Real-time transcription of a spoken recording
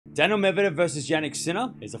Daniil Medvedev versus Jannik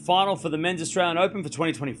Sinner is the final for the Men's Australian Open for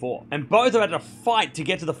 2024. And both have had to fight to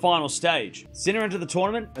get to the final stage. Sinner entered the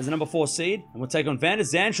tournament as a number 4 seed and will take on Van der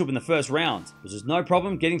Zandschulp in the first round, which is no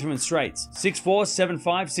problem getting through in straights. 6-4, 7-5,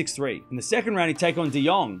 6-3. In the second round, he take on De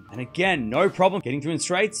Jong, and again, no problem getting through in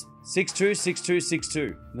straights. 6-2, 6-2,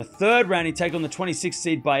 6-2. In the third round, he take on the 26th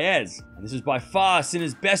seed Baez, and this was by far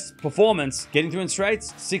Sinner's best performance, getting through in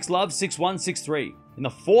straights. 6-love, 6-1, 6-3. In the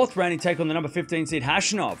fourth round, he take on the number 15 seed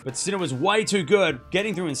Khachanov, but Sinner was way too good,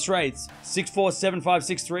 getting through in straights. 6-4, 7-5,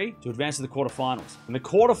 6-3 to advance to the quarterfinals. In the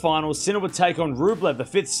quarterfinals, Sinner would take on Rublev, the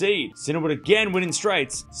 5th seed. Sinner would again win in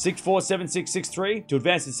straights. 6-4, 7-6, 6-3 to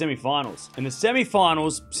advance to the semifinals. In the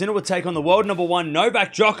semifinals, Sinner would take on the world number 1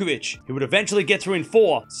 Novak Djokovic, who would eventually get through in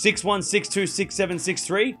 4. 6-1, 6-2, 6-7,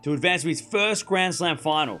 6-3 to advance to his first Grand Slam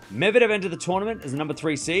final. Medvedev entered the tournament as the number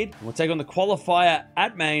 3 seed and will take on the qualifier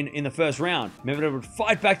at Maine in the first round. Medvedev would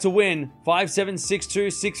fight back to win. 5-7, 6-2,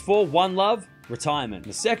 6-4, 1-love. Retirement. In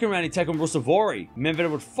the second round, he'd take on Ruusuvuori.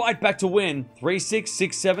 Medvedev would fight back to win. 3-6,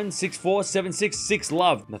 6-7, 6-4, 7-6,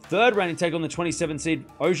 6-love. In the third round, he'd take on the 27 seed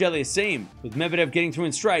Auger-Aliassime, with Medvedev getting through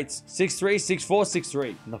in straights. 6-3, 6-4,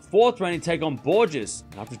 6-3. In the fourth round, he'd take on Borges.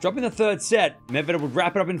 And after dropping the third set, Medvedev would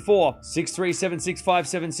wrap it up in 4. 6-3, 7-6,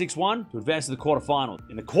 5-7, 6-1 to advance to the quarterfinals.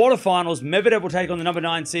 In the quarterfinals, Medvedev will take on the number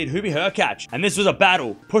 9 seed Hubie Hurkacz. And this was a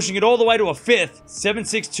battle, pushing it all the way to a 5th.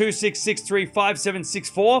 7-6, 2-6, 6-3, 5-7,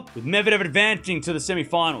 6-4, with Medvedev advancing to the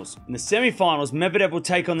semifinals. In the semifinals, Medvedev will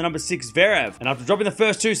take on the number 6 Zverev, and after dropping the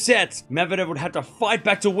first 2 sets, Medvedev would have to fight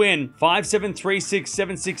back to win. 5-7, 3-6,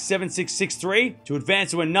 7-6, 7-6, 6-3 to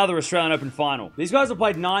advance to another Australian Open final. These guys have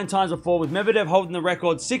played 9 times before, with Medvedev holding the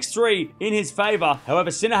record 6-3 in his favor.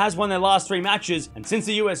 However, Sinner has won their last 3 matches, and since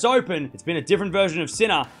the US Open, it's been a different version of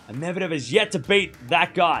Sinner, and Medvedev has yet to beat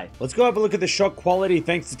that guy. Let's go have a look at the shot quality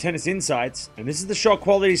thanks to Tennis Insights, and this is the shot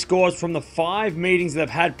quality scores from the 5 meetings that they've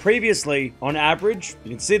had previously. On average, you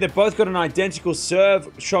can see they've both got an identical serve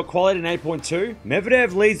shot quality in 8.2.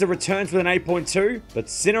 Medvedev leads the returns with an 8.2, but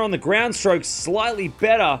Sinner on the ground strokes slightly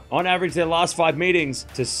better on average their last 5 meetings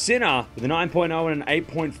to Sinner with a 9.0 and an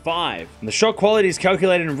 8.5. And the shot quality is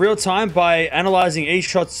calculated in real time by analyzing each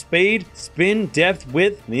shot's speed, spin, depth,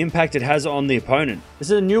 width, and the impact it has on the opponent. This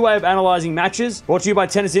is a new way of analyzing matches, brought to you by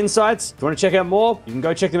Tennis Insights. If you want to check out more, you can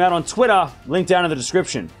go check them out on Twitter, link down in the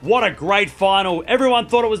description. What a great final. Everyone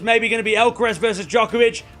thought it was maybe going to be Alcaraz versus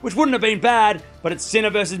Djokovic, which wouldn't have been bad, but it's Sinner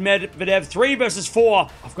versus Medvedev, 3 versus 4.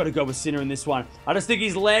 I've got to go with Sinner in this one. I just think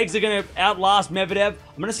his legs are going to outlast Medvedev.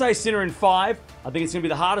 I'm going to say Sinner in 5. I think it's going to be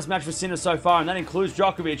the hardest match for Sinner so far, and that includes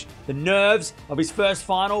Djokovic. The nerves of his first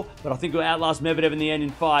final, but I think he'll outlast Medvedev in the end in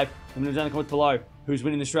 5. Let me know down in the comments below who's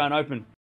winning the Australian Open.